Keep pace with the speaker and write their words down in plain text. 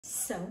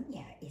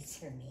Sonia is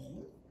her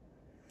name.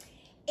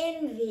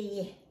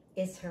 Envy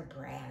is her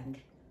brand.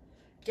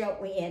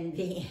 Don't we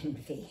envy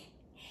envy?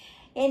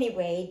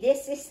 Anyway,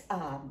 this is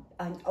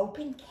an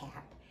open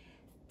cap.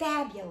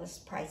 Fabulous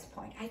price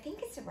point. I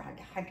think it's around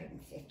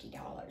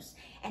 $150.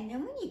 And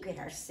then when you get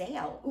our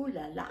sale, ooh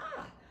la la.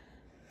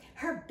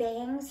 Her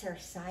bangs are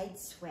side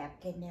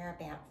swept and they're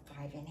about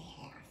 5.5.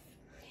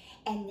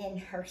 And then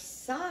her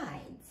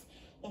sides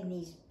in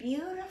these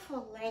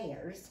beautiful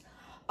layers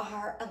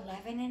are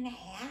 11.5.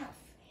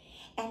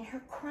 And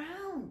her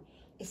crown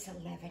is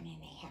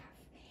 11.5.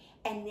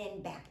 And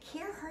then back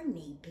here, her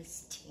nape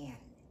is 10.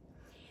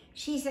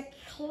 She's a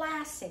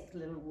classic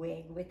little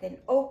wig with an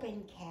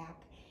open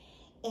cap.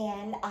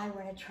 And I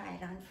want to try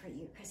it on for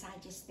you because I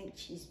just think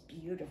she's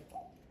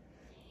beautiful.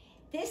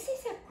 This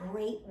is a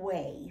great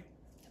way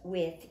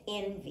with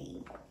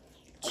Envy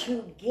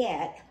to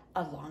get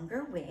a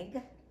longer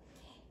wig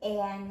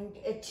and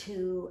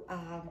to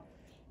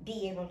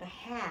be able to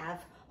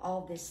have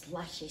all this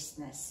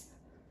lusciousness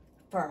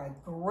for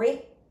a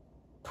great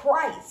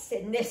price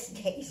in this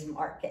day's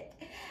market.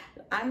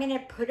 I'm going to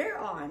put her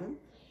on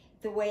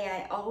the way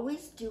I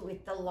always do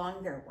with the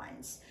longer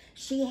ones.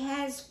 She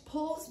has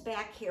pulls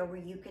back here where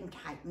you can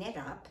tighten it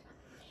up.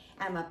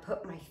 I'm gonna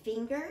put my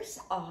fingers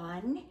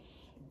on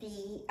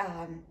the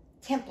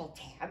temple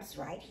tabs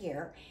right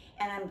here,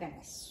 and I'm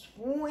gonna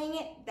swing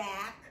it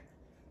back,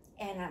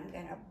 and I'm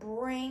gonna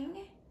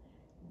bring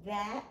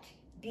that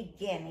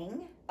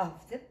beginning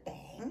of the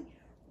bang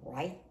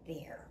right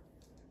there.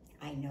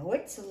 I know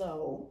it's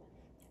low,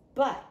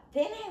 but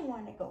then I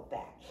want to go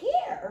back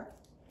here,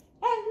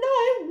 and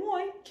I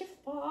want to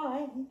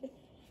find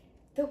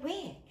the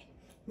wig.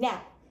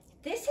 Now,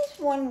 this is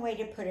one way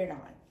to put it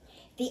on.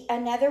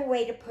 Another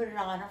way to put it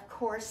on, of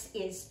course,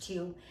 is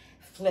to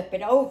flip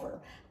it over.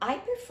 I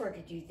prefer to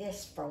do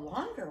this for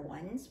longer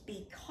ones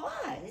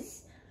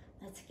because,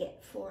 let's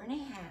get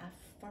 4.5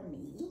 for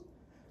me.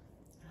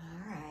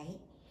 All right,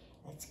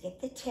 let's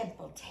get the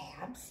temple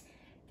tabs.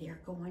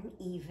 They're going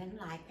even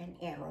like an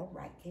arrow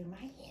right through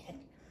my head.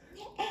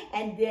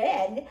 And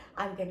then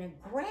I'm gonna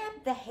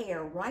grab the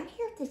hair right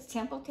here at this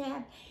temple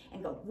tab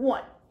and go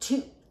 1,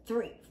 2,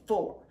 3,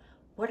 4.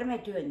 What am I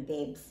doing,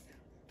 babes?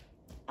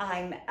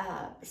 I'm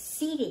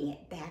seating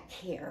it back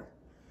here.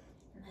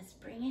 And let's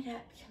bring it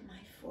up to my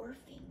 4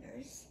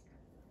 fingers.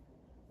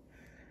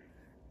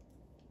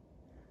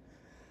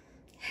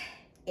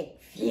 It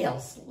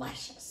feels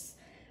luscious.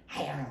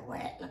 I don't know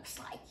what it looks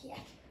like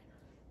yet.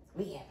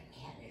 We haven't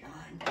had it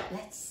on.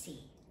 Let's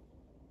see.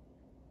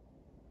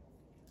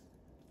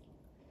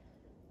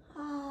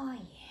 Oh,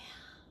 yeah.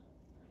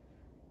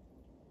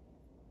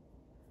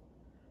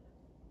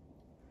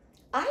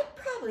 I'd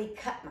probably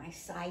cut my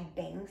side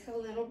bangs a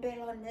little bit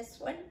on this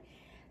one,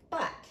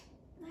 but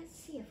let's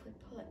see if we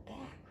pull it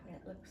back, what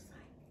it looks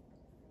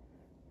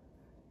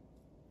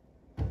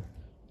like.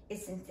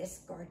 Isn't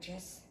this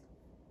gorgeous?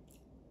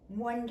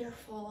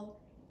 Wonderful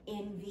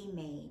Envy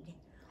made.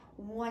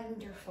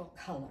 Wonderful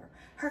color.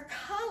 Her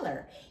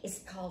color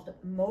is called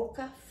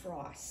Mocha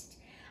Frost.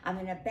 I'm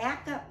going to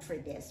back up for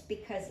this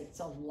because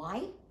it's a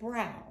light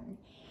brown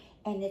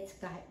and it's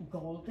got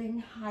golden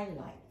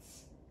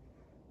highlights.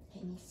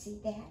 Can you see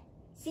that?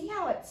 See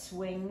how it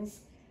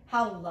swings?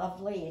 How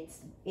lovely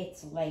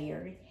it's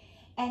layered.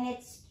 And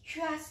it's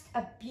just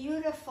a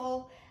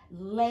beautiful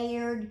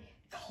layered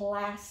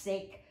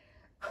classic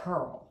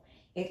curl.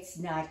 It's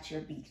not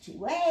your beachy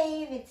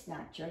wave, it's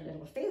not your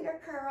little finger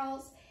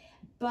curls,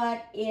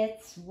 but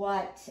it's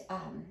what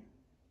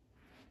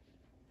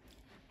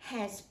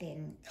has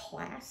been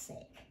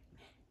classic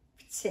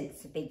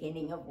since the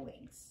beginning of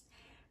wigs.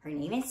 Her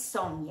name is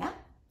Sonia.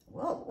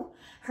 Whoa,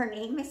 her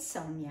name is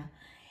Sonia.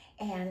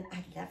 And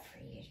I'd love for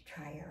you to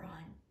try her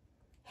on.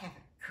 Have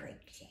a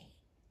great day.